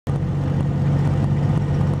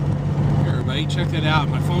Alright, check that out.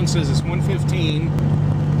 My phone says it's 1:15,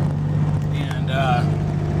 and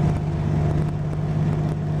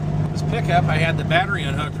this pickup, I had the battery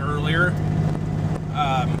unhooked earlier,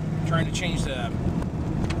 trying to change the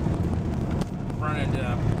front end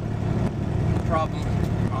problem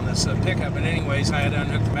on this pickup. But anyways, I had to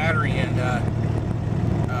unhook the battery and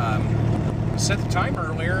set the time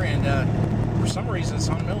earlier, and for some reason it's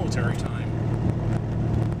on military time.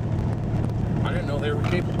 I didn't know they were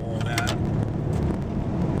capable of that.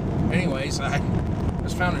 Anyways, I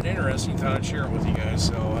just found it interesting, thought I'd share it with you guys.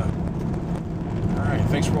 So alright,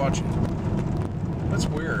 thanks for watching. That's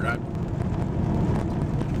weird.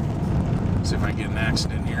 See if I can get an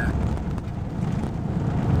accident here.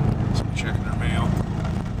 Just checking their mail.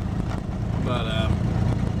 But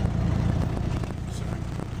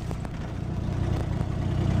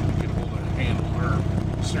get a hold of the handle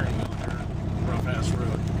or steering wheel there. Rough ass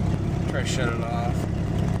road. Try to shut it off.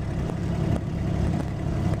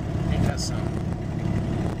 Ain't that something?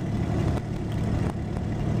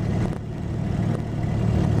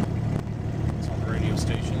 It's on the radio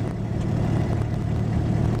station.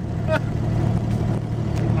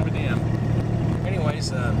 I'll be damned.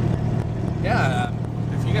 Anyways, yeah,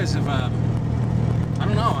 if you guys have, I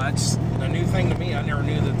don't know, that's a new thing to me. I never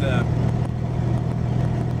knew that the